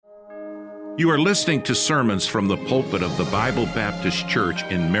You are listening to sermons from the pulpit of the Bible Baptist Church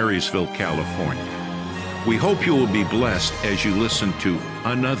in Marysville, California. We hope you will be blessed as you listen to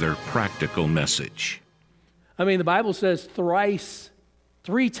another practical message. I mean, the Bible says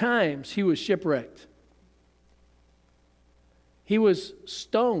three times he was shipwrecked. He was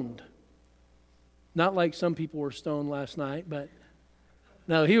stoned. Not like some people were stoned last night, but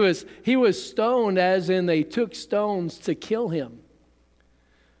no, he was stoned as in they took stones to kill him.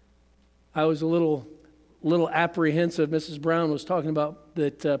 I was a little apprehensive. Mrs. Brown was talking about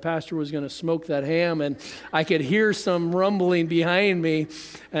that Pastor was going to smoke that ham, and I could hear some rumbling behind me.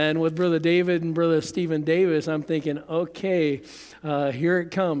 And with Brother David and Brother Stephen Davis, I'm thinking, okay, here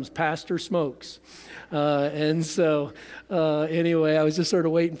it comes. Pastor smokes. Anyway, I was just sort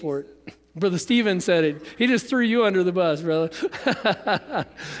of waiting for it. Brother Stephen said it. He just threw you under the bus, brother.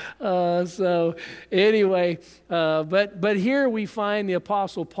 But here we find the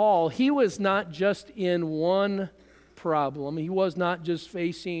Apostle Paul. He was not just in one problem. He was not just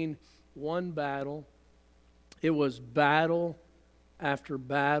facing one battle. It was battle after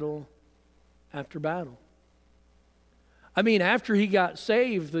battle after battle. I mean, after he got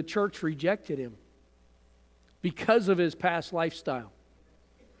saved, the church rejected him because of his past lifestyle.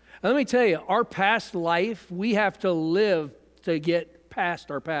 And let me tell you, our past life, we have to live to get past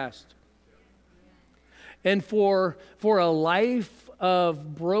our past. And for a life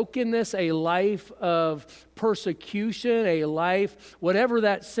of brokenness, a life of persecution, a life, whatever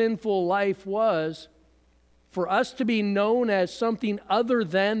that sinful life was, for us to be known as something other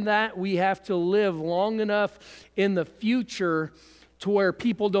than that, we have to live long enough in the future to where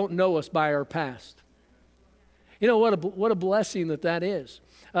people don't know us by our past. You know, what a blessing that is.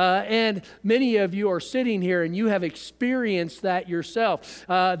 And many of you are sitting here and you have experienced that yourself.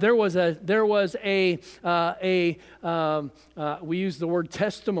 We use the word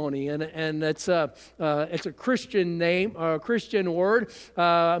testimony, and it's a Christian name, or a Christian word.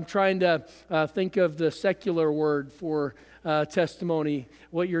 I'm trying to think of the secular word for testimony,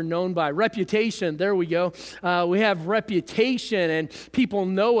 what you're known by. Reputation, there we go. We have reputation, and people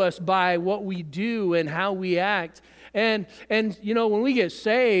know us by what we do and how we act. And you know, when we get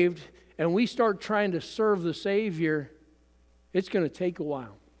saved and we start trying to serve the Savior, it's going to take a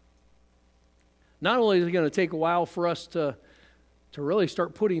while. Not only is it going to take a while for us to really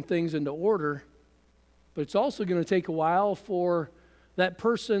start putting things into order, but it's also going to take a while for that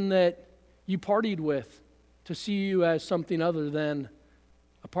person that you partied with to see you as something other than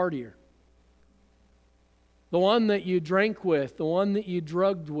a partier. The one that you drank with, the one that you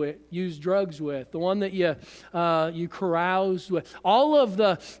used drugs with, the one that you caroused with, all of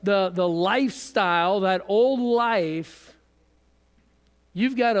the lifestyle, that old life,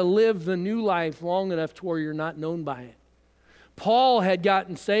 you've got to live the new life long enough to where you're not known by it. Paul had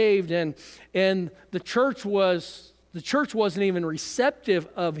gotten saved, and the church wasn't even receptive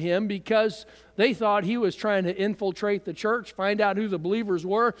of him because they thought he was trying to infiltrate the church, find out who the believers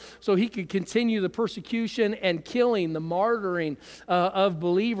were, so he could continue the persecution and killing, the martyring of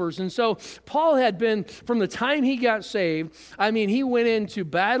believers. And so Paul had been, from the time he got saved, he went into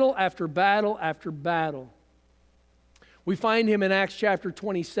battle after battle after battle. We find him in Acts chapter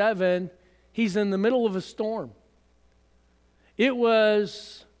 27. He's in the middle of a storm. It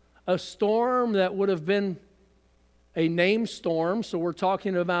was a storm that would have been a named storm, so we're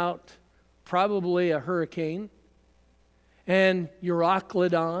talking about probably a hurricane, and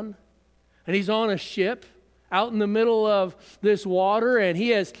Euroclydon, and he's on a ship out in the middle of this water, and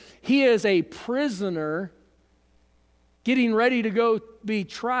he is a prisoner getting ready to go be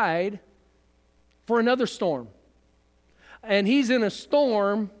tried for another storm. And he's in a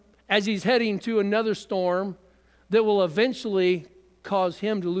storm as he's heading to another storm that will eventually cause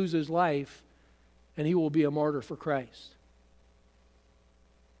him to lose his life, and he will be a martyr for Christ.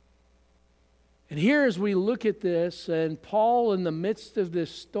 And here as we look at this, and Paul in the midst of this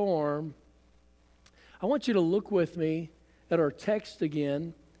storm, I want you to look with me at our text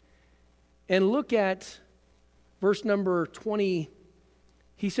again and look at verse number 20.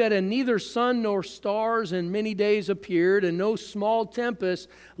 He said, "And neither sun nor stars in many days appeared, and no small tempest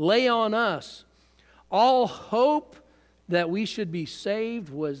lay on us. All hope that we should be saved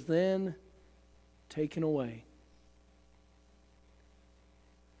was then taken away."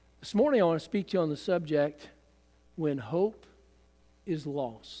 This morning I want to speak to you on the subject, when hope is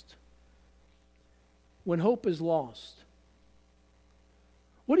lost. When hope is lost.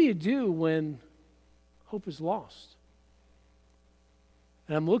 What do you do when hope is lost?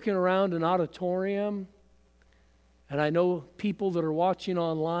 And I'm looking around an auditorium, and I know people that are watching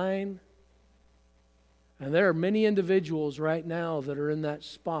online, and there are many individuals right now that are in that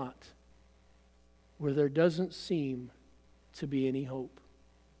spot where there doesn't seem to be any hope.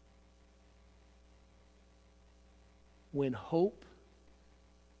 When hope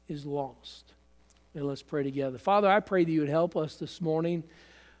is lost. And let's pray together. Father, I pray that you would help us this morning.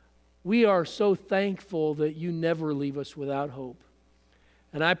 We are so thankful that you never leave us without hope.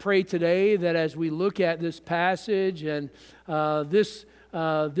 And I pray today that as we look at this passage and this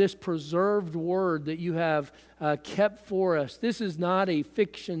preserved word that you have kept for us, this is not a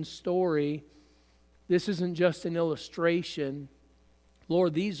fiction story. This isn't just an illustration.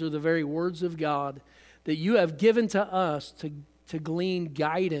 Lord, these are the very words of God that you have given to us to glean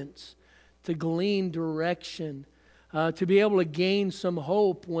guidance, to glean direction, to be able to gain some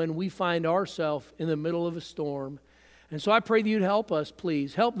hope when we find ourselves in the middle of a storm. And so I pray that you'd help us,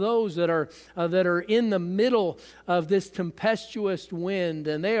 please. Help those that are in the middle of this tempestuous wind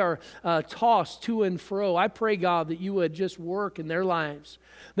and they are tossed to and fro. I pray, God, that you would just work in their lives.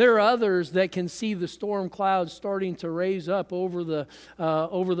 There are others that can see the storm clouds starting to raise up over the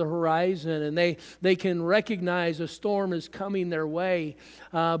horizon, and they can recognize a storm is coming their way.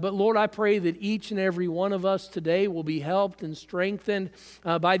 But Lord, I pray that each and every one of us today will be helped and strengthened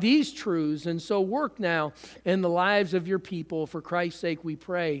by these truths. And so work now in the lives of your people. For Christ's sake we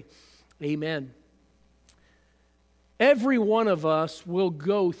pray. Amen. Every one of us will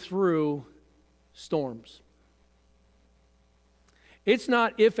go through storms. It's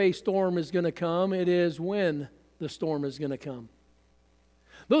not if a storm is going to come, it is when the storm is going to come.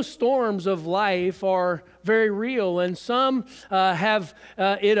 Those storms of life are very real, and some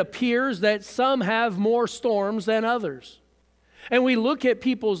it appears that some have more storms than others. And we look at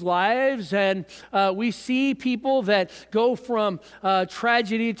people's lives and we see people that go from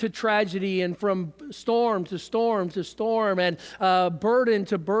tragedy to tragedy and from storm to storm to storm and burden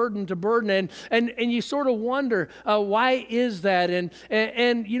to burden to burden. And you sort of wonder, why is that?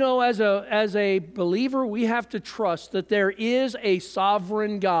 And you know, as a believer, we have to trust that there is a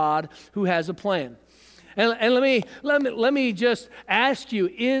sovereign God who has a plan. And let me just ask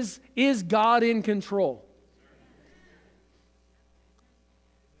you, is God in control?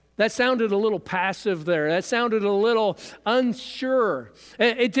 That sounded a little passive there. That sounded a little unsure.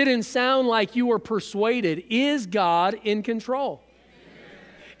 It didn't sound like you were persuaded. Is God in control?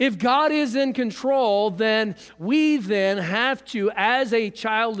 If God is in control, then we then have to, as a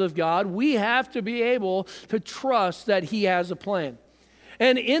child of God, we have to be able to trust that He has a plan.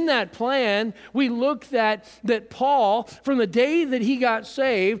 And in that plan, we looked at that Paul, from the day that he got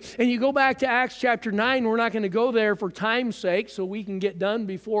saved, and you go back to Acts chapter 9, we're not going to go there for time's sake, so we can get done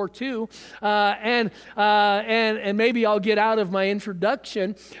before 2. And maybe I'll get out of my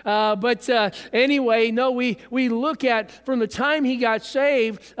introduction. But anyway, no, we look at from the time he got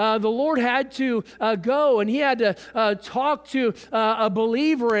saved, the Lord had to go, and he had to talk to a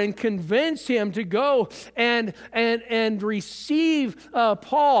believer and convince him to go and receive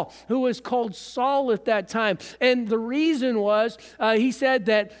Paul, who was called Saul at that time. And the reason was, he said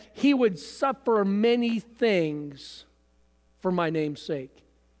that he would suffer many things for my name's sake.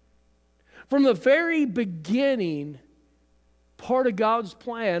 From the very beginning, part of God's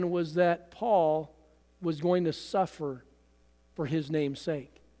plan was that Paul was going to suffer for his name's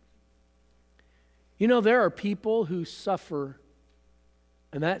sake. You know, there are people who suffer,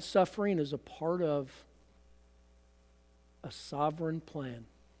 and that suffering is a part of a sovereign plan.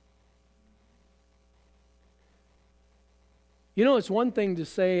 You know, it's one thing to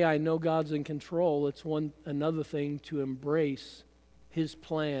say, I know God's in control. It's another thing to embrace His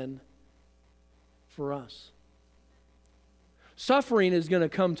plan for us. Suffering is going to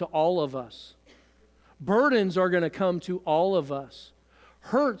come to all of us. Burdens are going to come to all of us.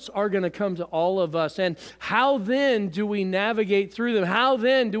 Hurts are going to come to all of us. And how then do we navigate through them? How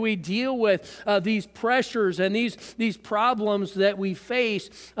then do we deal with these pressures and these problems that we face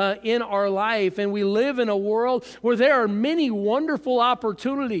in our life? And we live in a world where there are many wonderful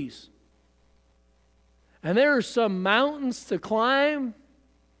opportunities. And there are some mountains to climb,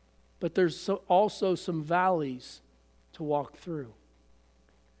 but there's also some valleys to walk through.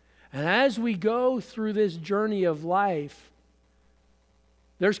 And as we go through this journey of life,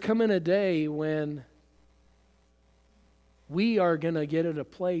 there's coming a day when we are going to get at a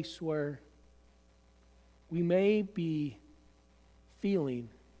place where we may be feeling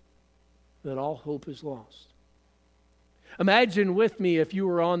that all hope is lost. Imagine with me if you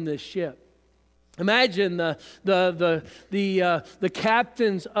were on this ship Imagine the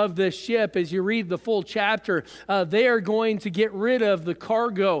captains of this ship, as you read the full chapter, they are going to get rid of the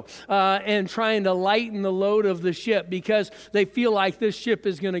cargo and trying to lighten the load of the ship because they feel like this ship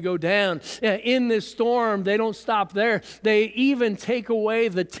is going to go down. In this storm, they don't stop there. They even take away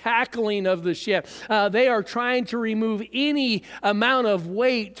the tackling of the ship. They are trying to remove any amount of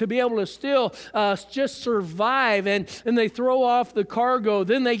weight to be able to still just survive, and they throw off the cargo.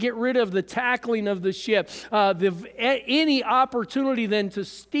 Then they get rid of the tackling of the ship. Any opportunity then to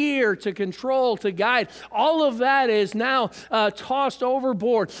steer, to control, to guide, all of that is now tossed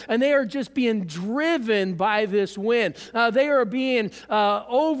overboard, and they are just being driven by this wind. They are being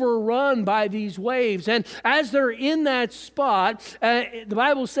overrun by these waves, and as they're in that spot, the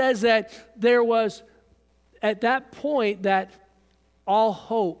Bible says that there was at that point that all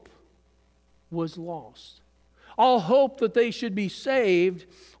hope was lost. All hope that they should be saved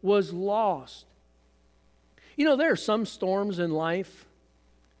was lost. You know, there are some storms in life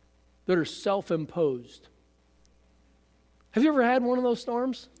that are self-imposed. Have you ever had one of those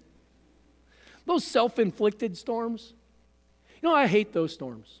storms? Those self-inflicted storms? You know, I hate those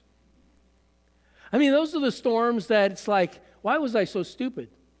storms. I mean, those are the storms that it's like, why was I so stupid?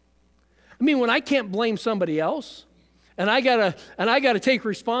 I mean, when I can't blame somebody else, and I gotta take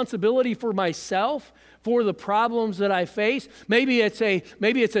responsibility for myself, for the problems that I face. Maybe it's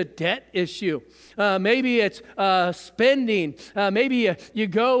a debt issue. Maybe it's spending. Maybe you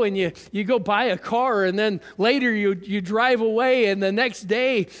go and you go buy a car, and then later you drive away, and the next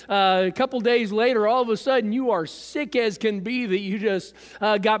day, a couple days later, all of a sudden you are sick as can be that you just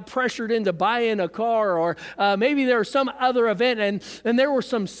got pressured into buying a car, or maybe there was some other event, and there were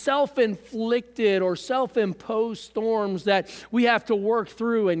some self-inflicted or self-imposed storms that we have to work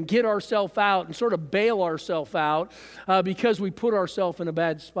through and get ourselves out and sort of bail ourselves out because we put ourselves in a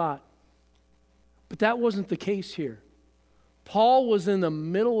bad spot. But that wasn't the case here. Paul was in the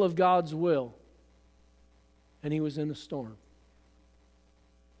middle of God's will, and he was in a storm.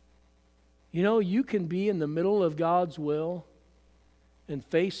 You know, you can be in the middle of God's will and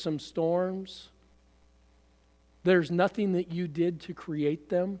face some storms. There's nothing that you did to create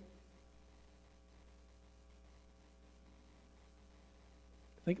them.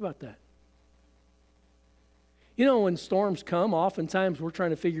 Think about that. You know, when storms come, oftentimes we're trying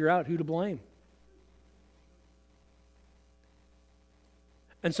to figure out who to blame.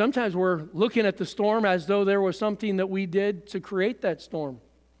 And sometimes we're looking at the storm as though there was something that we did to create that storm.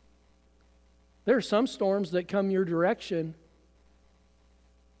 There are some storms that come your direction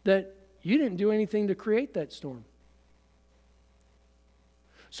that you didn't do anything to create that storm.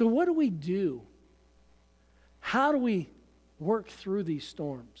 So what do we do? How do we work through these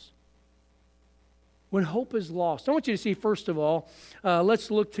storms when hope is lost? I want you to see, first of all, let's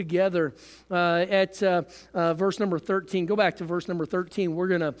look together at verse number 13. Go back to verse number 13. We're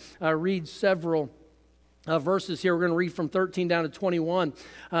going to read several verses here. We're going to read from 13 down to 21.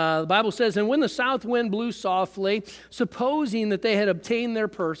 The Bible says, "And when the south wind blew softly, supposing that they had obtained their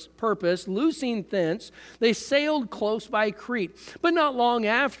purpose, loosing thence, they sailed close by Crete. But not long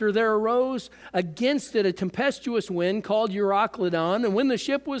after, there arose against it a tempestuous wind called Euroclydon. And when the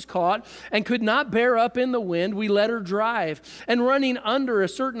ship was caught and could not bear up in the wind, we let her drive. And running under a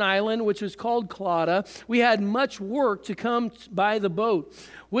certain island, which is called Clauda, we had much work to come by the boat,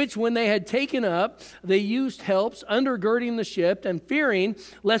 which when they had taken up, they used helps, undergirding the ship, and fearing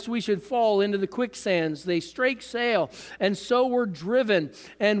lest we should fall into the quicksands, they strake sail, and so were driven.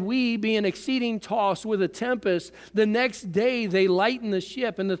 And we, being exceeding tossed with a tempest, the next day they lightened the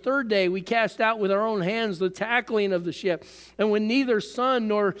ship. And the third day we cast out with our own hands the tackling of the ship. And when neither sun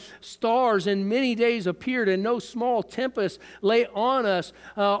nor stars in many days appeared, and no small tempest lay on us,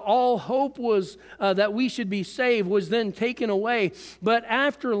 all hope was that we should be saved was then taken away. But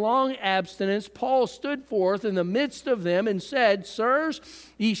after long abstinence, Paul stood forth in the midst of them and said, Sirs,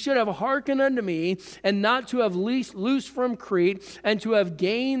 ye should have hearkened unto me, and not to have loosed from Crete, and to have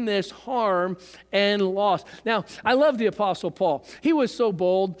gained this harm and loss." Now, I love the Apostle Paul. He was so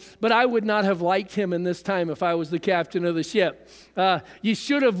bold, but I would not have liked him in this time if I was the captain of the ship. You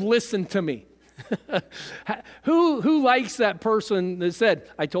should have listened to me. Who likes that person that said,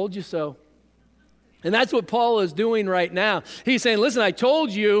 "I told you so"? And that's what Paul is doing right now. He's saying, listen, I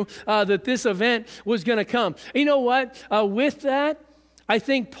told you that this event was going to come. And you know what? With that, I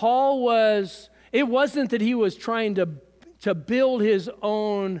think Paul it wasn't that he was trying to build his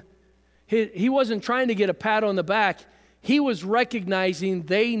own, he wasn't trying to get a pat on the back. He was recognizing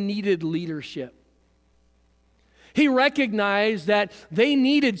they needed leadership. He recognized that they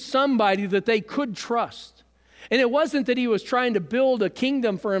needed somebody that they could trust. And it wasn't that he was trying to build a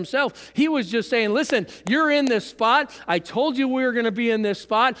kingdom for himself. He was just saying, listen, you're in this spot. I told you we were going to be in this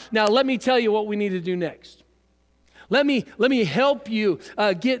spot. Now let me tell you what we need to do next. Let me help you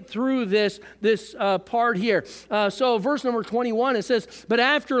get through this part here. So verse number 21, it says, but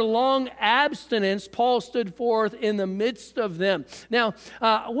after long abstinence, Paul stood forth in the midst of them. Now,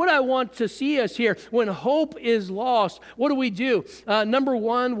 what I want to see us here, when hope is lost, what do? Number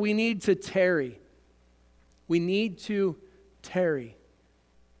one, we need to tarry. We need to tarry.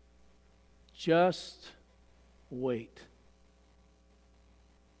 Just wait.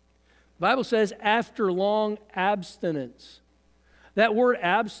 The Bible says after long abstinence. That word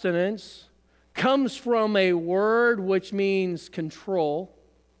abstinence comes from a word which means control.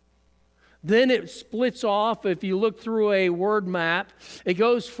 Then it splits off. If you look through a word map, it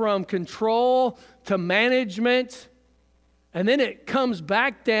goes from control to management, and then it comes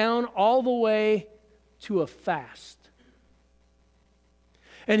back down all the way to a fast.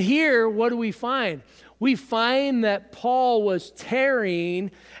 And here, what do we find? We find that Paul was tarrying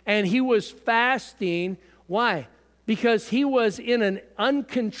and he was fasting. Why? Because he was in an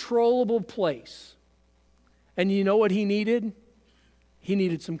uncontrollable place. And you know what he needed? He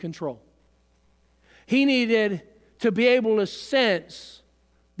needed some control. He needed to be able to sense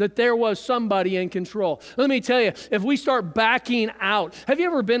that there was somebody in control. Let me tell you, if we start backing out, have you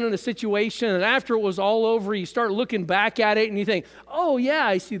ever been in a situation and after it was all over, you start looking back at it and you think, oh yeah,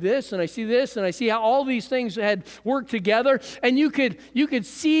 I see this and I see this and I see how all these things had worked together, and you could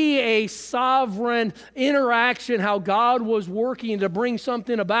see a sovereign interaction, how God was working to bring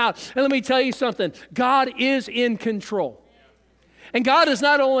something about. And let me tell you something, God is in control. And God is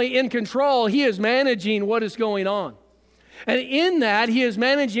not only in control, He is managing what is going on. And in that, He is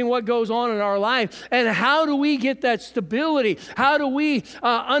managing what goes on in our life. And how do we get that stability? How do we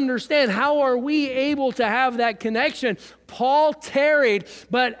understand? How are we able to have that connection? Paul tarried,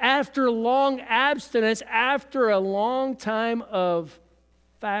 but after long abstinence, after a long time of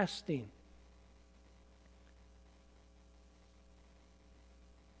fasting.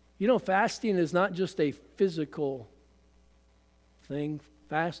 You know, fasting is not just a physical thing.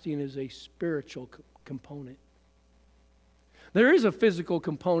 Fasting is a spiritual component. There is a physical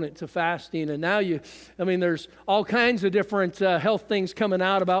component to fasting, and now there's all kinds of different health things coming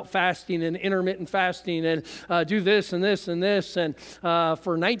out about fasting and intermittent fasting, and do this and this and this, and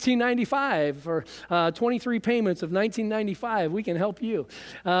for $19.95, for 23 payments of $19.95, we can help you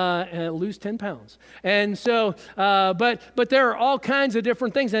lose 10 pounds. And so, but there are all kinds of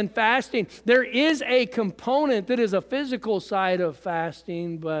different things, and fasting, there is a component that is a physical side of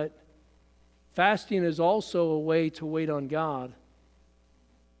fasting, but fasting is also a way to wait on God.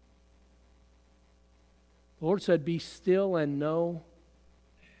 The Lord said, be still and know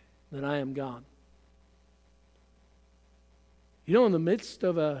that I am God. You know, in the midst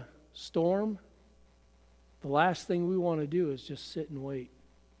of a storm, the last thing we want to do is just sit and wait.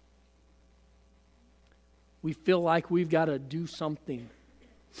 We feel like we've got to do something.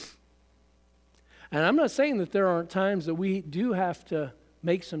 And I'm not saying that there aren't times that we do have to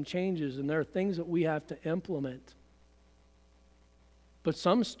make some changes, and there are things that we have to implement. But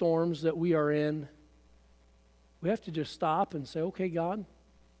some storms that we are in, we have to just stop and say, okay, God,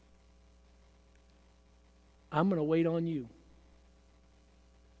 I'm going to wait on you.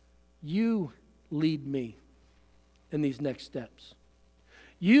 You lead me in these next steps.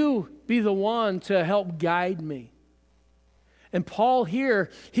 You be the one to help guide me. And Paul here,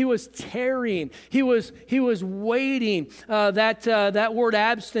 he was tarrying. He was waiting. That word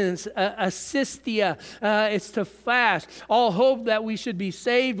abstinence, asistia, it's to fast. All hope that we should be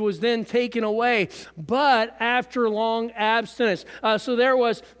saved was then taken away. But after long abstinence. So there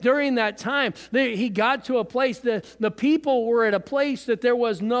was, during that time, he got to a place, the people were at a place that there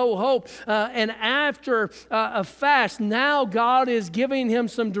was no hope. And after a fast, now God is giving him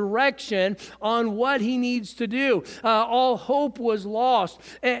some direction on what he needs to do. All hope was lost,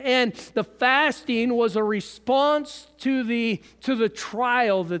 and the fasting was a response to the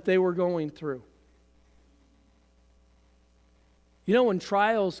trial that they were going through. You know, when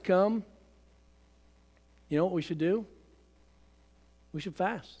trials come, you know what we should do? We should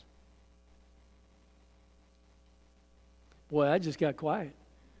fast. Boy, I just got quiet.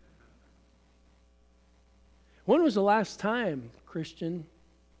 When was the last time, Christian,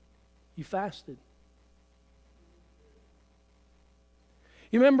 you fasted?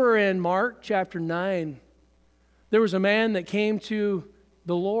 You remember in Mark chapter 9, there was a man that came to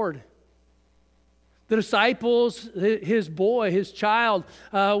the Lord. The disciples, his boy, his child,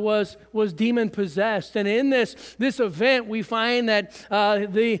 was demon possessed, and in this event, we find that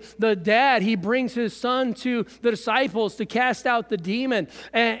the dad, he brings his son to the disciples to cast out the demon,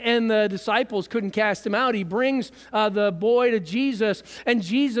 and the disciples couldn't cast him out. He brings the boy to Jesus, and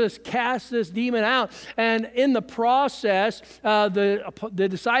Jesus casts this demon out. And in the process, the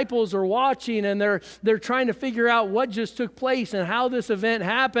disciples are watching, and they're trying to figure out what just took place and how this event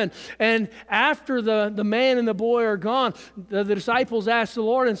happened. And after the man and the boy are gone, the disciples asked the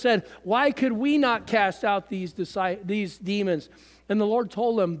Lord and said, "Why could we not cast out these demons?" And the Lord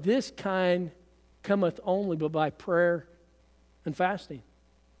told them, "This kind cometh only but by prayer and fasting."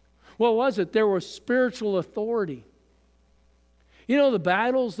 What was it? There was spiritual authority. You know, the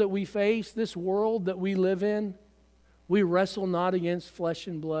battles that we face, this world that we live in, we wrestle not against flesh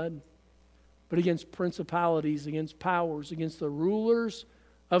and blood, but against principalities, against powers, against the rulers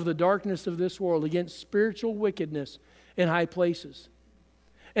of the darkness of this world, against spiritual wickedness in high places.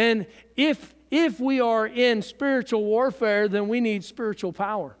 And if we are in spiritual warfare, then we need spiritual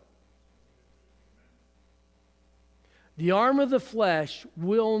power. The arm of the flesh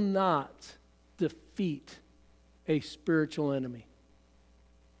will not defeat a spiritual enemy.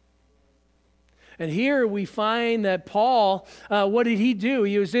 And here we find that Paul, what did he do?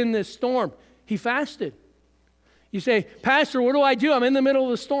 He was in this storm. He fasted. You say, "Pastor, what do I do? I'm in the middle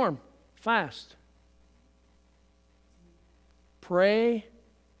of the storm." Fast. Pray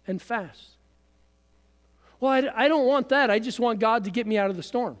and fast. Well, I don't want that. I just want God to get me out of the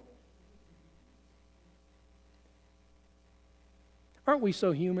storm. Aren't we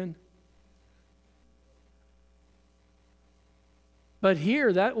so human? But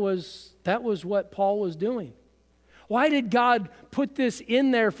here, that was what Paul was doing. Why did God put this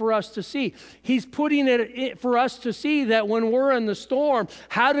in there for us to see? He's putting it for us to see that when we're in the storm,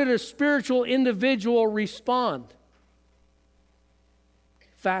 how did a spiritual individual respond?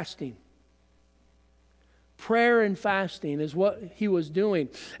 Fasting. Prayer and fasting is what he was doing.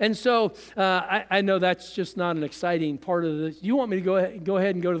 And so I know that's just not an exciting part of this. You want me to go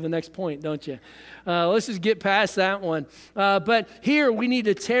ahead and go to the next point, don't you? Let's just get past that one. But here we need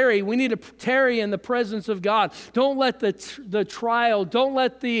to tarry. We need to tarry in the presence of God. Don't let the trial, don't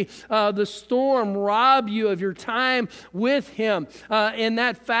let the storm rob you of your time with Him. And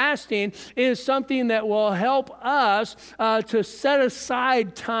that fasting is something that will help us to set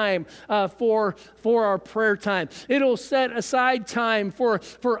aside time for our prayer time. It'll set aside time for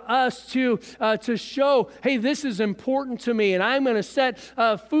us to show, hey, this is important to me, and I'm going to set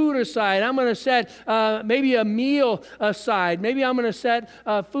food aside. I'm going to set maybe a meal aside. Maybe I'm going to set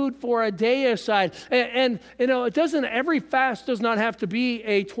food for a day aside. And you know, every fast does not have to be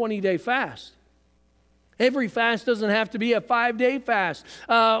a 20-day fast. Every fast doesn't have to be a 5-day fast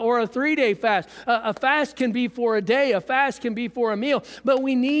or a 3-day fast. A fast can be for a day. A fast can be for a meal. But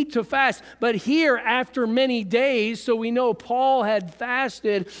we need to fast. But here, after many days, so we know Paul had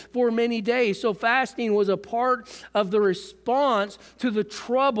fasted for many days. So fasting was a part of the response to the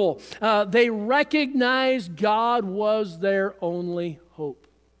trouble. They recognized God was their only hope.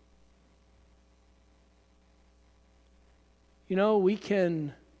 You know, we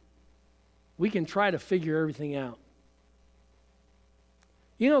can try to figure everything out.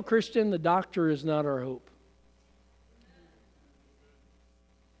 You know, Christian, the doctor is not our hope.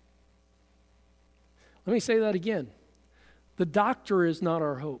 Let me say that again. The doctor is not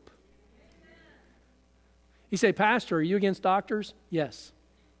our hope. You say, Pastor, are you against doctors? Yes.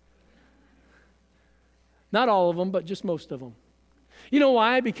 Not all of them, but just most of them. You know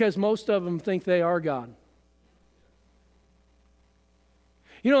why? Because most of them think they are God.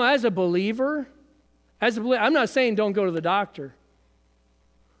 You know, as a believer, I'm not saying don't go to the doctor,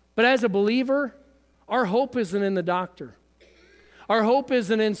 but as a believer, our hope isn't in the doctor. Our hope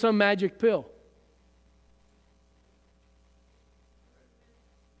isn't in some magic pill.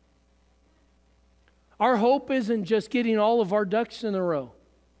 Our hope isn't just getting all of our ducks in a row.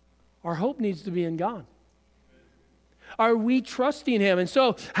 Our hope needs to be in God. Are we trusting Him? And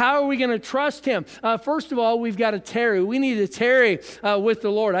so how are we going to trust Him? First of all, we've got to tarry. We need to tarry with the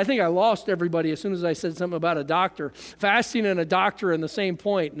Lord. I think I lost everybody as soon as I said something about a doctor. Fasting and a doctor in the same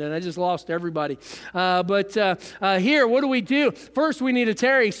point, and I just lost everybody. But here, what do we do? First, we need to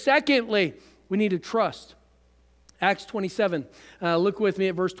tarry. Secondly, we need to trust. Acts 27, look with me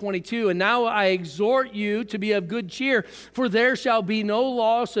at verse 22. And now I exhort you to be of good cheer, for there shall be no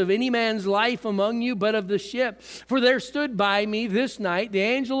loss of any man's life among you, but of the ship. For there stood by me this night the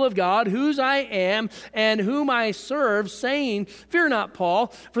angel of God, whose I am and whom I serve, saying, Fear not, Paul,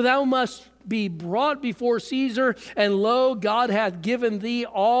 for thou must be brought before Caesar, and lo, God hath given thee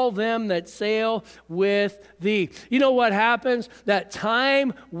all them that sail with thee. You know what happens? That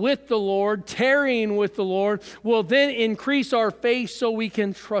time with the Lord, tarrying with the Lord, will then increase our faith so we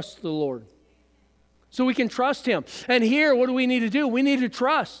can trust the Lord. So we can trust Him. And here, what do we need to do? We need to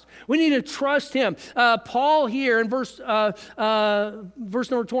trust. We need to trust Him. Paul here in verse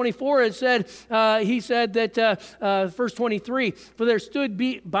number 24, it said, he said that, verse 23, for there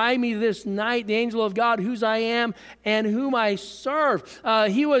stood by me this night the angel of God, whose I am and whom I serve.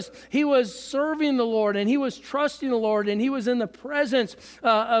 He was serving the Lord, and he was trusting the Lord, and he was in the presence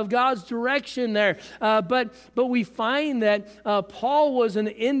of God's direction there. But we find that Paul was an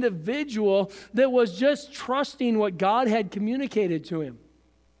individual that was just trusting what God had communicated to him.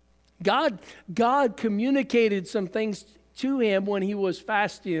 God communicated some things to him when he was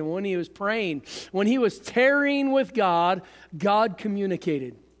fasting and when he was praying. When he was tarrying with God, God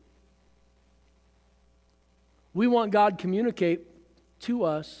communicated. We want God to communicate to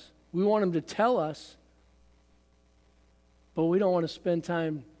us. We want Him to tell us, but we don't want to spend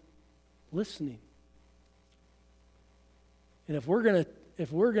time listening. And if we're going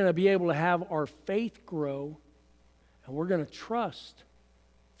to be able to have our faith grow, and we're going to trust,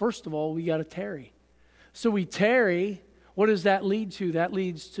 first of all, we got to tarry. So we tarry. What does that lead to? That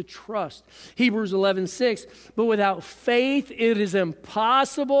leads to trust. Hebrews 11:6, but without faith it is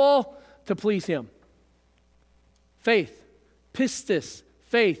impossible to please Him. Faith, pistis,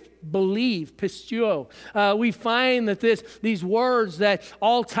 faith, believe, pisteuo. We find that these words that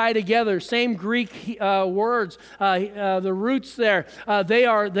all tie together, same Greek words, the roots there, they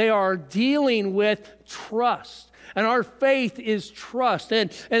are dealing with trust. And our faith is trust.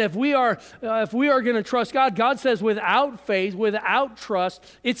 And if we are going to trust God, God says without faith, without trust,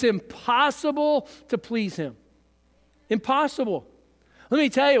 it's impossible to please Him. Impossible. Let me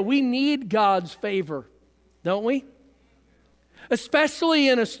tell you, we need God's favor, don't we? Especially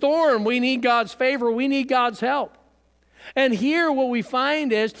in a storm, we need God's favor. We need God's help. And here what we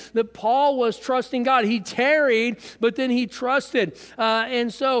find is that Paul was trusting God. He tarried, but then he trusted.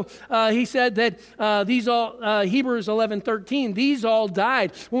 And so he said that Hebrews 11:13, these all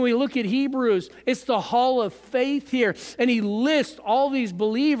died. When we look at Hebrews, it's the hall of faith here. And he lists all these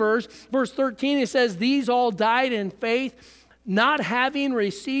believers. Verse 13, it says, these all died in faith, not having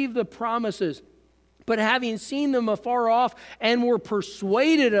received the promises, but having seen them afar off, and were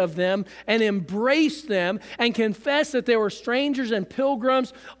persuaded of them, and embraced them, and confessed that they were strangers and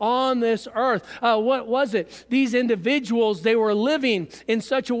pilgrims on this earth. What was it? These individuals, they were living in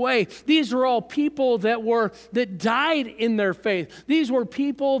such a way. These are all people that died in their faith. These were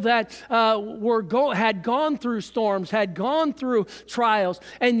people that had gone through storms, had gone through trials,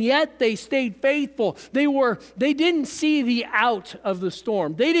 and yet they stayed faithful. They didn't see the out of the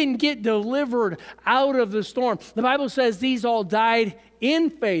storm. They didn't get delivered out of the storm. The Bible says these all died in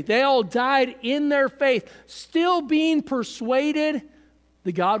faith. They all died in their faith, still being persuaded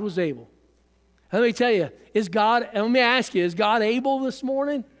that God was able. Let me tell you, let me ask you, is God able this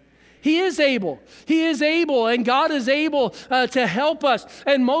morning? He is able. He is able, and God is able to help us.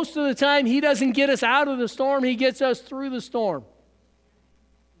 And most of the time, He doesn't get us out of the storm. He gets us through the storm.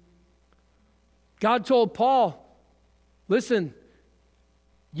 God told Paul, listen,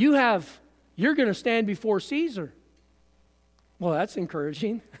 you're going to stand before Caesar. Well, that's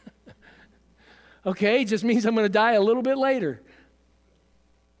encouraging. Okay, it just means I'm going to die a little bit later.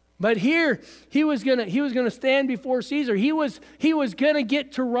 But here, he was going to stand before Caesar. He was going to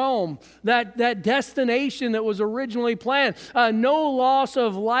get to Rome, that destination that was originally planned. No loss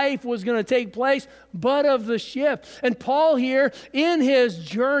of life was going to take place, but of the ship. And Paul here, in his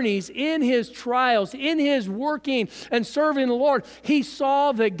journeys, in his trials, in his working and serving the Lord, he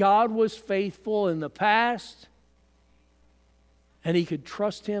saw that God was faithful in the past, and he could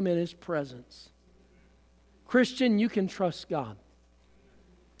trust Him in His presence. Christian, you can trust God.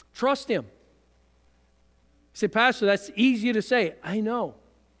 Trust Him. You say, Pastor, that's easy to say. I know.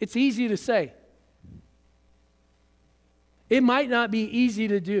 It's easy to say. It might not be easy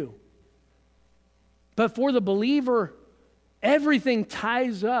to do. But for the believer, everything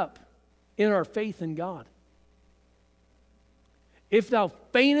ties up in our faith in God. If thou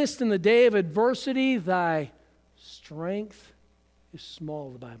faintest in the day of adversity, thy strength is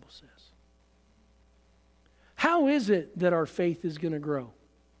small, the Bible says. How is it that our faith is going to grow?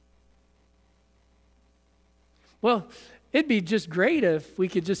 Well, it'd be just great if we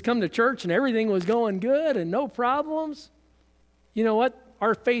could just come to church and everything was going good and no problems. You know what?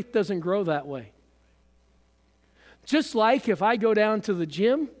 Our faith doesn't grow that way. Just like if I go down to the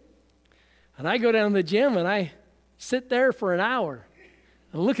gym, and I sit there for an hour,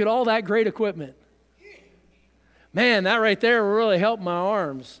 And look at all that great equipment. Man, that right there will really help my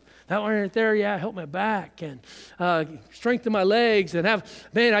arms. That one right there, yeah, help my back and strengthen my legs and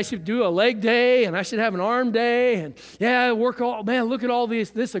I should do a leg day and I should have an arm day and look at all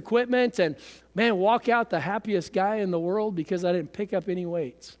this equipment and man, walk out the happiest guy in the world because I didn't pick up any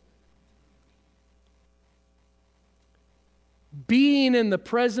weights. Being in the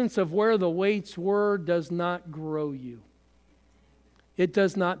presence of where the weights were does not grow you. It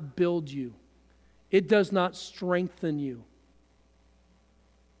does not build you. It does not strengthen you.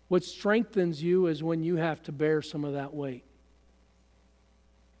 What strengthens you is when you have to bear some of that weight.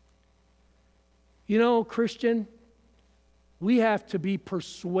 You know, Christian, we have to be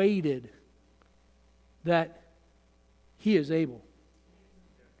persuaded that He is able.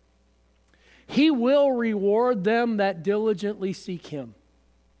 He will reward them that diligently seek Him.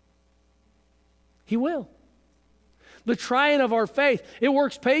 He will. The trying of our faith, it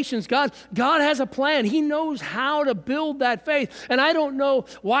works patience. God has a plan. He knows how to build that faith. And I don't know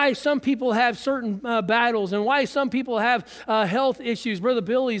why some people have certain battles and why some people have health issues. Brother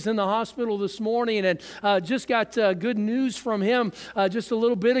Billy's in the hospital this morning and just got good news from him just a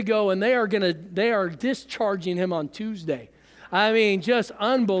little bit ago, and they are discharging him on Tuesday. I mean, just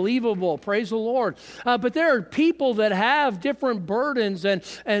unbelievable. Praise the Lord. But there are people that have different burdens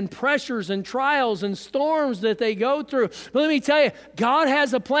and pressures and trials and storms that they go through. But let me tell you, God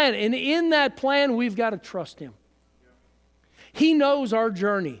has a plan. And in that plan, we've got to trust Him. He knows our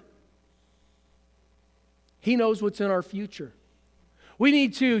journey. He knows what's in our future. We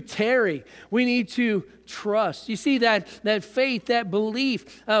need to tarry. We need to trust. You see that faith, that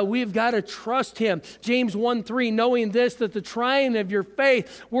belief, we've got to trust Him. James 1:3, knowing this, that the trying of your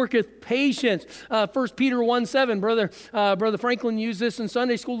faith worketh patience. 1 Peter 1:7, Brother Franklin used this in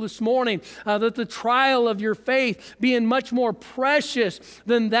Sunday school this morning, that the trial of your faith, being much more precious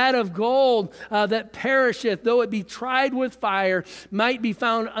than that of gold that perisheth, though it be tried with fire, might be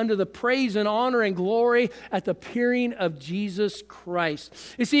found under the praise and honor and glory at the appearing of Jesus Christ.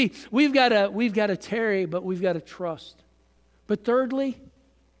 You see, we've got to tarry, but we've got to trust. But thirdly,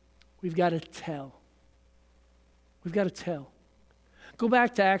 we've got to tell. We've got to tell. Go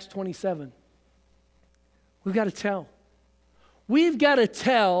back to Acts 27. We've got to tell. We've got to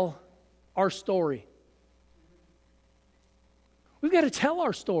tell our story. We've got to tell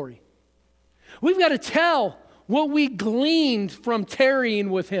our story. We've got to tell what we gleaned from tarrying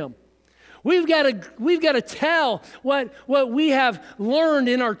with Him. We've got to tell what we have learned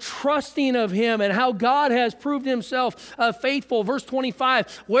in our trusting of Him and how God has proved Himself faithful. Verse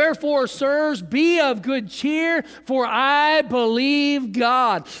 25, wherefore, sirs, be of good cheer, for I believe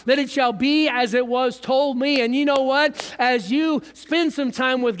God, that it shall be as it was told me. And you know what? As you spend some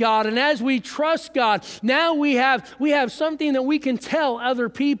time with God and as we trust God, now we have something that we can tell other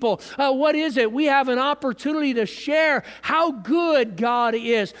people. What is it? We have an opportunity to share how good God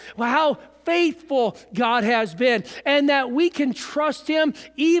is, how faithful God has been, and that we can trust Him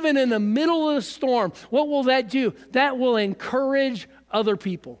even in the middle of the storm. What will that do? That will encourage other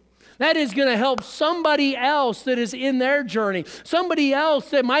people. That is going to help somebody else that is in their journey. Somebody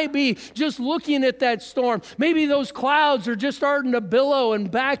else that might be just looking at that storm. Maybe those clouds are just starting to billow and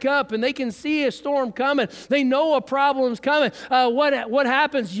back up and they can see a storm coming. They know a problem's coming. What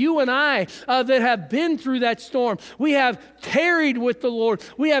happens? You and I that have been through that storm, we have tarried with the Lord.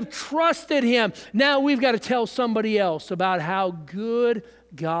 We have trusted Him. Now we've got to tell somebody else about how good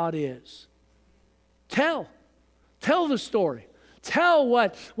God is. Tell the story. Tell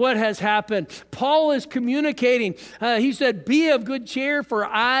what has happened. Paul is communicating. He said, be of good cheer, for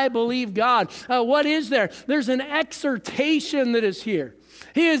I believe God. What is there? There's an exhortation that is here.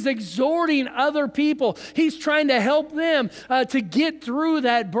 He is exhorting other people. He's trying to help them to get through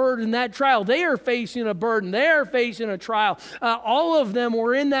that burden, that trial. They are facing a burden. They are facing a trial. All of them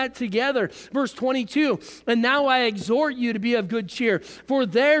were in that together. Verse 22, and now I exhort you to be of good cheer, for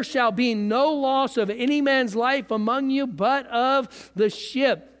there shall be no loss of any man's life among you, but of the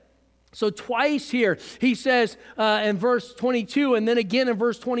ship. So twice here, he says in verse 22 and then again in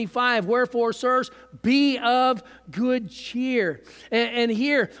verse 25, wherefore, sirs, be of good cheer. And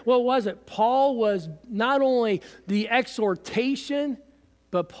here, what was it? Paul was not only the exhortation,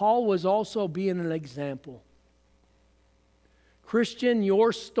 but Paul was also being an example. Christian,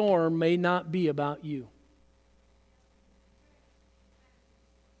 your storm may not be about you.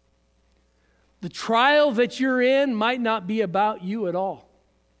 The trial that you're in might not be about you at all.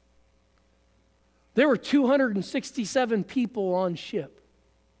 There were 267 people on ship.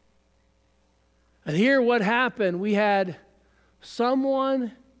 And here what happened, we had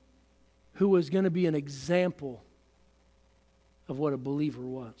someone who was going to be an example of what a believer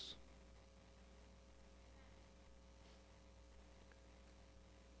was.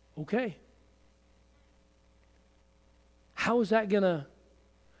 Okay. How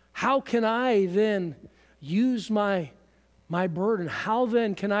can I then use my burden? How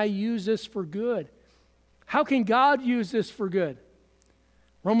then can I use this for good? How can God use this for good?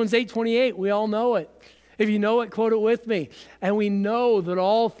 Romans 8:28, we all know it. If you know it, quote it with me. And we know that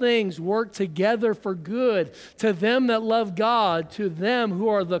all things work together for good to them that love God, to them who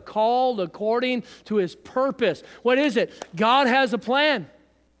are the called according to His purpose. What is it? God has a plan.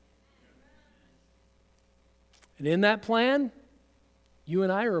 And in that plan, you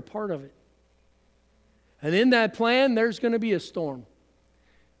and I are a part of it. And in that plan, there's going to be a storm.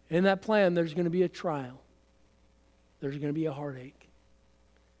 In that plan, there's going to be a trial. There's going to be a heartache.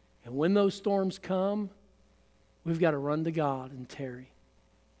 And when those storms come, we've got to run to God and tarry.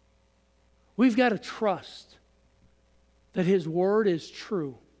 We've got to trust that His Word is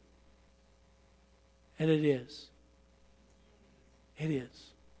true. And it is. It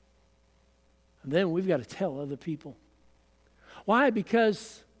is. And then we've got to tell other people. Why?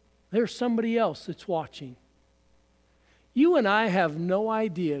 Because there's somebody else that's watching. You and I have no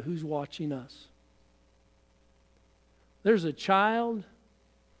idea who's watching us. There's a child,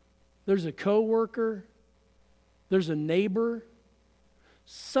 there's a coworker, there's a neighbor.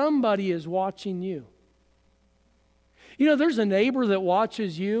 Somebody is watching you. You know, there's a neighbor that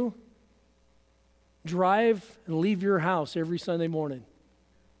watches you drive and leave your house every Sunday morning.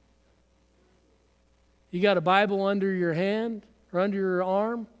 You got a Bible under your hand or under your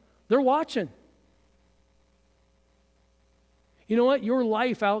arm. They're watching. You know what? Your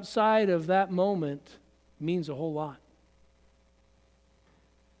life outside of that moment means a whole lot.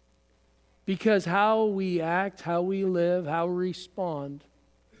 Because how we act, how we live, how we respond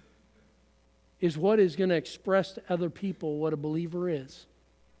is what is going to express to other people what a believer is.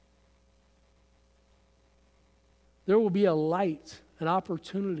 There will be a light, an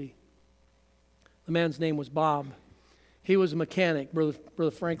opportunity. The man's name was Bob. He was a mechanic,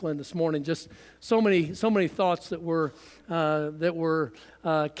 Brother Franklin. This morning, just so many thoughts that were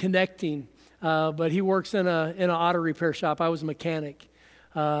connecting. But he works in an auto repair shop. I was a mechanic,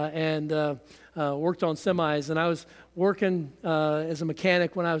 and worked on semis. And I was working as a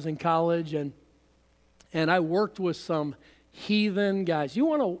mechanic when I was in college, and I worked with some heathen guys. You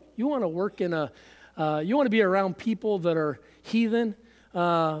want to work in you want to be around people that are heathen.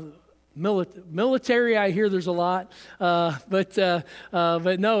 Military, I hear there's a lot, but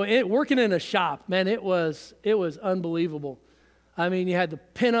no, working in a shop, man, it was unbelievable. I mean, you had the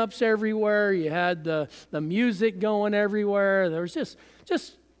pinups everywhere, you had the music going everywhere. There was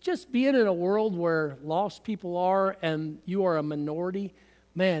just being in a world where lost people are and you are a minority,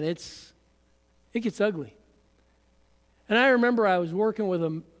 man, it gets ugly. And I remember I was working with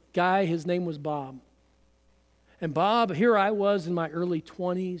a guy, his name was Bob. And Bob, here I was in my early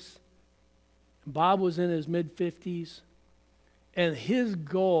 20s. Bob was in his mid-50s, and his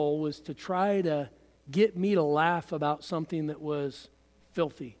goal was to try to get me to laugh about something that was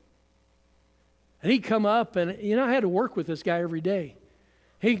filthy. And he'd come up, and I had to work with this guy every day.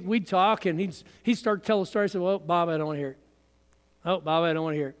 We'd talk, and he'd start to tell a story. I said, "Well, Bob, I don't want to hear it. Oh, Bob, I don't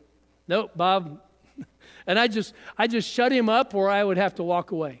want to hear it. Nope, Bob." And I just shut him up, or I would have to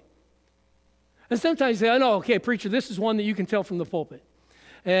walk away. And sometimes he'd say, "Oh, no, okay, preacher, this is one that you can tell from the pulpit."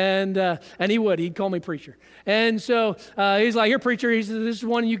 And he'd call me preacher. And so he's like, "Here, preacher," he said, "this is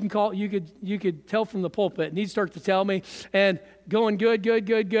one you could tell from the pulpit." And he'd start to tell me, and going good,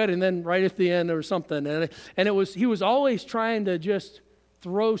 and then right at the end or something. And he was always trying to just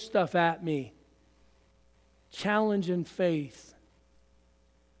throw stuff at me, challenging faith.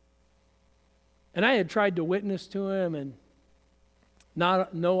 And I had tried to witness to him, and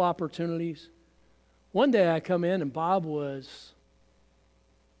no opportunities. One day I come in, and Bob was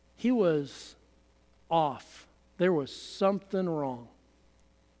off. There was something wrong.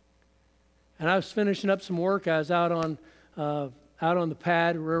 And I was finishing up some work. I was out on the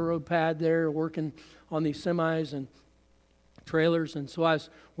pad, railroad pad there, working on these semis and trailers. And so I was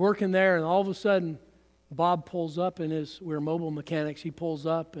working there, and all of a sudden, Bob pulls up we were mobile mechanics. He pulls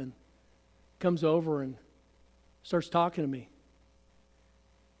up and comes over and starts talking to me.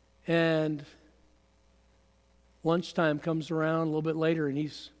 And lunchtime comes around a little bit later, and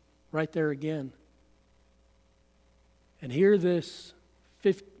he's right there again. And here this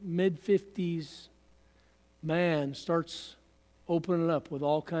mid-50s man starts opening up with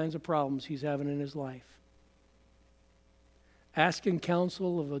all kinds of problems he's having in his life. Asking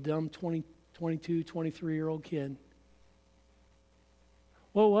counsel of a dumb 22, 23-year-old kid.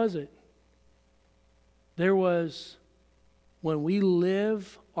 What was it? There was when we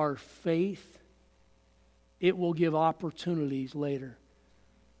live our faith, it will give opportunities later.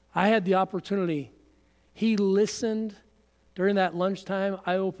 I had the opportunity. He listened. During that lunchtime,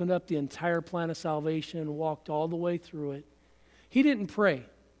 I opened up the entire plan of salvation, walked all the way through it. He didn't pray.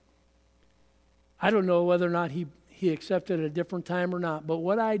 I don't know whether or not he accepted at a different time or not, but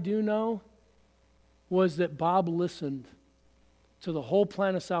what I do know was that Bob listened to the whole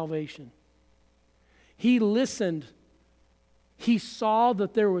plan of salvation. He listened. He saw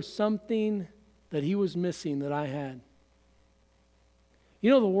that there was something that he was missing that I had.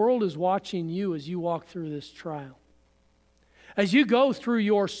 You know, the world is watching you as you walk through this trial. As you go through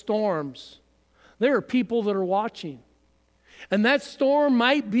your storms, there are people that are watching. And that storm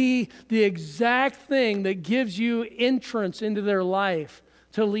might be the exact thing that gives you entrance into their life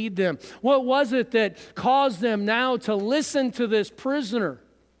to lead them. What was it that caused them now to listen to this prisoner,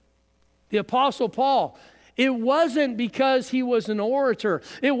 the Apostle Paul? It wasn't because he was an orator.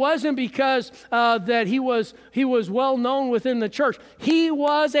 It wasn't because that he was well known within the church. He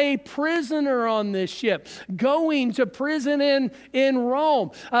was a prisoner on this ship, going to prison in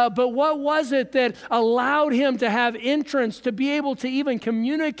Rome. But what was it that allowed him to have entrance, to be able to even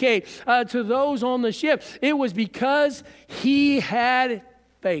communicate to those on the ship? It was because he had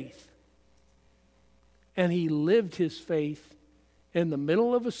faith. And he lived his faith in the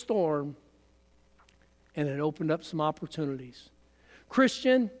middle of a storm, and it opened up some opportunities.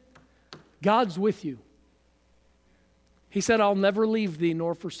 Christian, God's with you. He said, I'll never leave thee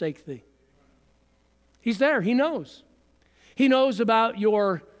nor forsake thee. He's there. He knows. He knows about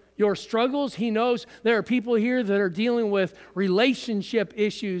your struggles. He knows there are people here that are dealing with relationship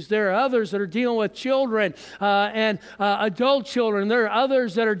issues. There are others that are dealing with children and adult children. There are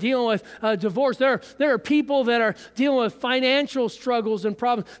others that are dealing with divorce. There are people that are dealing with financial struggles and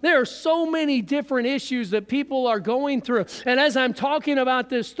problems. There are so many different issues that people are going through. And as I'm talking about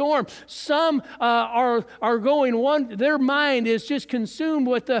this storm, some are going their mind is just consumed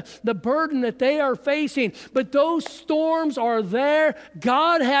with the burden that they are facing. But those storms are there.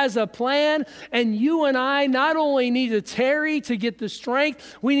 God has a plan, and you and I not only need to tarry to get the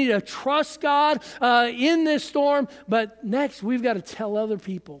strength, we need to trust God in this storm, but next we've got to tell other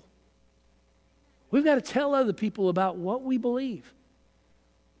people. We've got to tell other people about what we believe.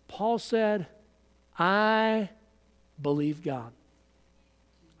 Paul said, I believe God.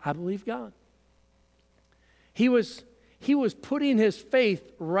 I believe God. He was putting his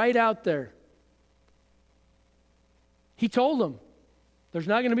faith right out there. He told them, there's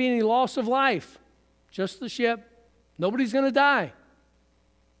not going to be any loss of life, just the ship. Nobody's going to die.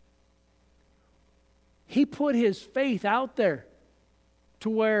 He put his faith out there to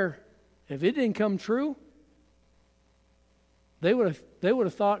where if it didn't come true, they would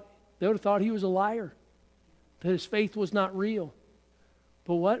have thought he was a liar, that his faith was not real.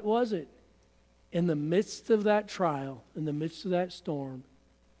 But what was it? In the midst of that trial, in the midst of that storm,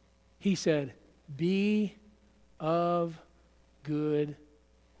 he said, be of good,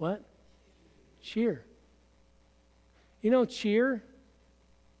 what? Cheer. You know, cheer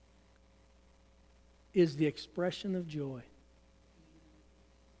is the expression of joy.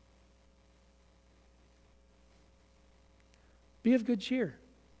 Be of good cheer.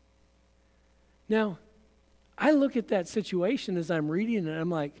 Now, I look at that situation as I'm reading it, and I'm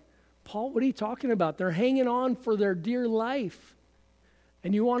like, Paul, what are you talking about? They're hanging on for their dear life.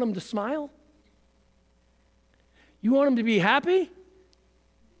 And you want them to smile? You want them to be happy?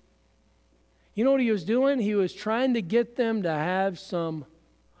 You know what he was doing? He was trying to get them to have some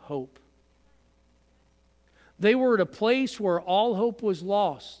hope. They were at a place where all hope was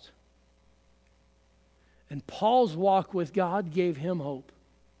lost. And Paul's walk with God gave him hope.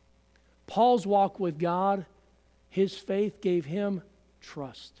 Paul's walk with God, his faith gave him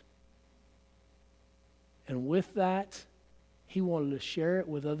trust. And with that, he wanted to share it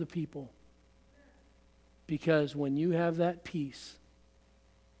with other people. Because when you have that peace,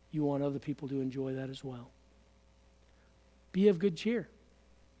 you want other people to enjoy that as well. Be of good cheer.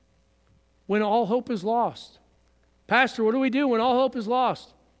 When all hope is lost. Pastor, what do we do when all hope is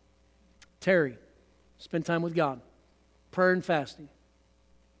lost? Tarry. Spend time with God. Prayer and fasting.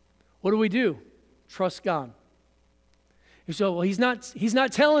 What do we do? Trust God. You say, well, he's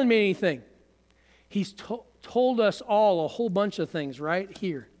not telling me anything. He's told us all a whole bunch of things right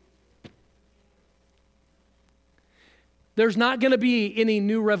here. There's not going to be any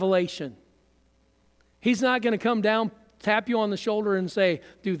new revelation. He's not going to come down, tap you on the shoulder and say,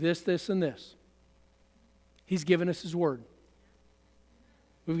 do this, this, and this. He's given us his word.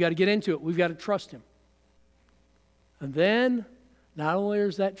 We've got to get into it. We've got to trust him. And then, not only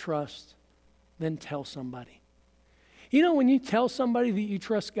is that trust, then tell somebody. You know, when you tell somebody that you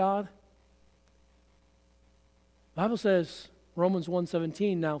trust God, the Bible says, Romans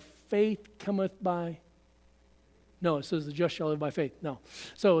 1:17, now faith cometh by... No, it says the just shall live by faith. No.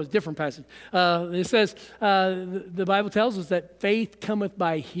 So it's a different passage. It says, the Bible tells us that faith cometh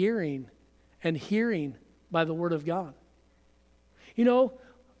by hearing, and hearing by the word of God. You know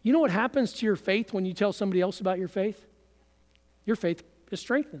what happens to your faith when you tell somebody else about your faith? Your faith is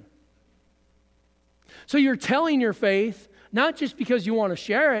strengthened. So you're telling your faith, not just because you want to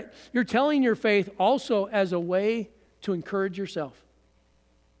share it, you're telling your faith also as a way to encourage yourself.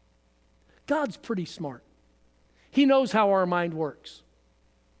 God's pretty smart. He knows how our mind works.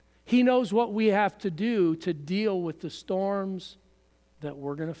 He knows what we have to do to deal with the storms that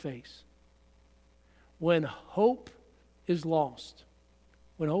we're going to face. When hope is lost,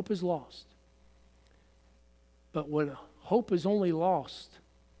 but when hope is only lost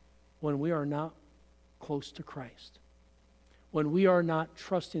when we are not close to Christ, when we are not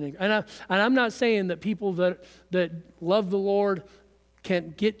trusting in, and I'm not saying that people that love the Lord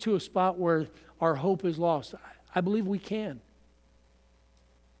can't get to a spot where our hope is lost. I believe we can.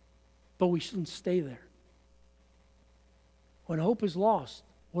 But we shouldn't stay there. When hope is lost,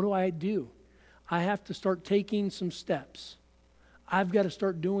 what do? I have to start taking some steps. I've got to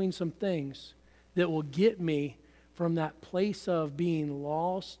start doing some things that will get me from that place of being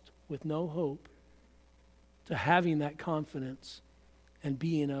lost with no hope to having that confidence and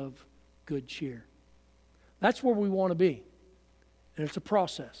being of good cheer. That's where we want to be. And it's a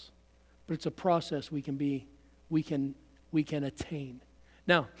process. But it's a process we can attain.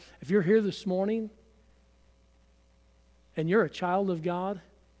 Now, if you're here this morning and you're a child of God,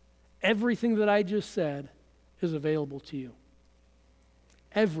 everything that I just said is available to you.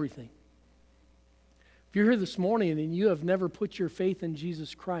 Everything. If you're here this morning and you have never put your faith in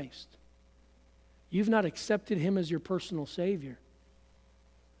Jesus Christ, you've not accepted Him as your personal Savior,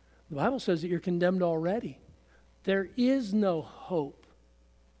 the Bible says that you're condemned already. There is no hope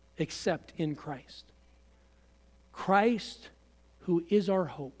except in Christ. Christ, who is our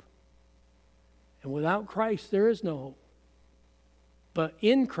hope. And without Christ, there is no hope. But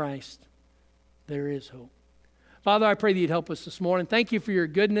in Christ, there is hope. Father, I pray that you'd help us this morning. Thank you for your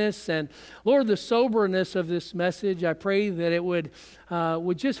goodness. And Lord, the soberness of this message, I pray that it would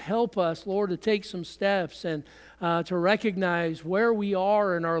just help us, Lord, to take some steps and to recognize where we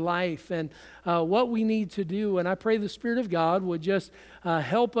are in our life and what we need to do. And I pray the Spirit of God would just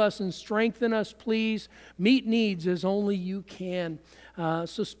help us and strengthen us, please. Meet needs as only you can.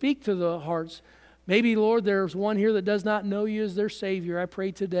 So speak to the hearts. Maybe, Lord, there's one here that does not know you as their Savior. I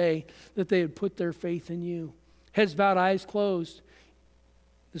pray today that they would put their faith in you. Heads bowed, eyes closed.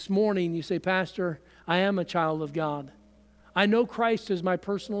 This morning you say, Pastor, I am a child of God. I know Christ is my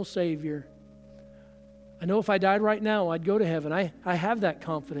personal Savior. I know if I died right now, I'd go to heaven. I have that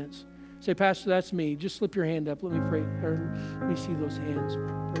confidence. Say, Pastor, that's me. Just slip your hand up. Let me pray. Or let me see those hands.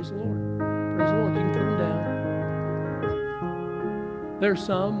 Praise the Lord. Praise the Lord. You can put them down. There are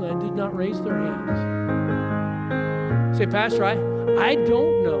some that did not raise their hands. Say, Pastor, I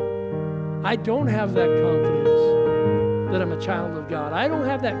don't know. I don't have that confidence that I'm a child of God. I don't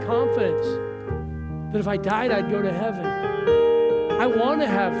have that confidence that if I died, I'd go to heaven. I want to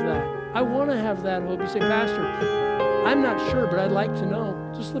have that. I want to have that hope. You say, Pastor, I'm not sure, but I'd like to know.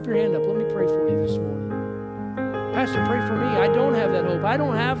 Just slip your hand up. Let me pray for you this morning. Pastor, pray for me. I don't have that hope. I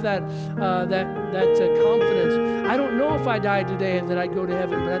don't have that confidence. I don't know if I died today and that I'd go to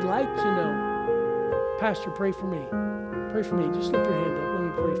heaven, but I'd like to know. Pastor, pray for me. Pray for me. Just slip your hand up. Let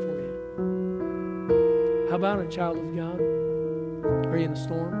me pray for you. How about a child of God? Are you in a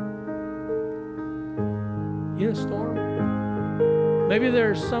storm? You in a storm? Maybe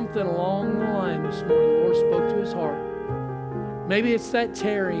there's something along the line this morning the Lord spoke to his heart. Maybe it's that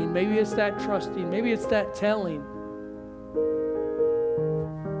tarrying. Maybe it's that trusting. Maybe it's that telling.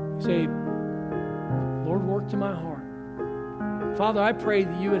 You say, Lord, work to my heart. Father, I pray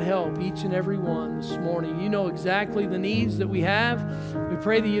that you would help each and every one this morning. You know exactly the needs that we have. We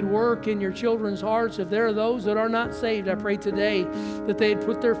pray that you'd work in your children's hearts. If there are those that are not saved, I pray today that they'd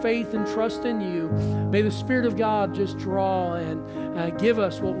put their faith and trust in you. May the Spirit of God just draw and give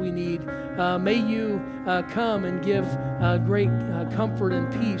us what we need. May you come and give great comfort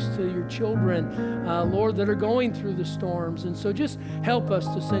and peace to your children, Lord, that are going through the storms. And so just help us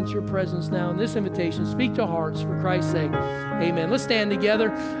to sense your presence now in this invitation. Speak to hearts for Christ's sake. Amen. Let's stand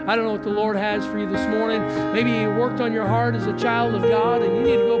together. I don't know what the Lord has for you this morning. Maybe you worked on your heart as a child of God and you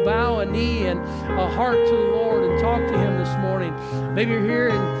need to go bow a knee and a heart to the Lord and talk to him this morning. Maybe you're here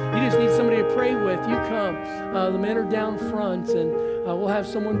and you just need somebody to pray with. You come. The men are down front and we'll have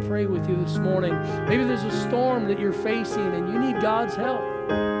someone pray with you this morning. Maybe there's a storm that you're facing and you need God's help.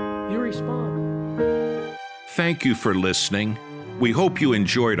 You respond. Thank you for listening. We hope you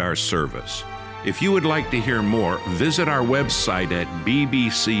enjoyed our service. If you would like to hear more, visit our website at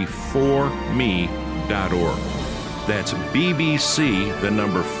bbc4me.org. That's bbc, the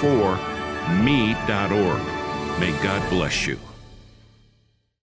number 4, me.org. May God bless you.